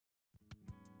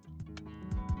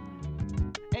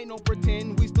no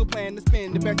pretend, we still plan to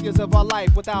spend the best years of our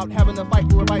life without having to fight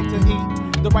for a right to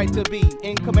eat, the right to be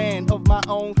in command of my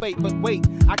own fate. But wait,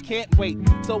 I can't wait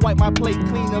to wipe my plate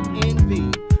clean of envy.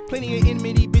 Plenty of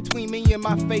enmity between me and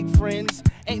my fake friends.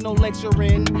 Ain't no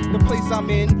lecturing, the place I'm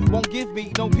in won't give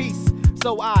me no peace.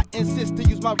 So I insist to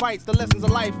use my rights, the lessons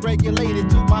of life regulated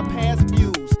to my past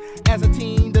views. As a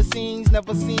teen, the scenes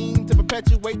never seem to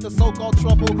perpetuate the so-called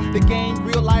trouble. The game,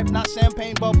 real life, not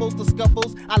champagne bubbles. The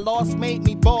scuffles I lost made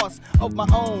me boss of my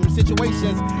own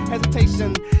situations.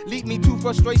 Hesitation lead me to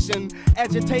frustration.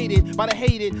 Agitated by the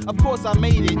hated, of course I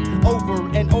made it over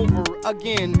and over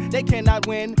again. They cannot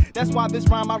win, that's why this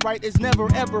rhyme I write is never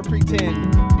ever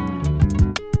pretend.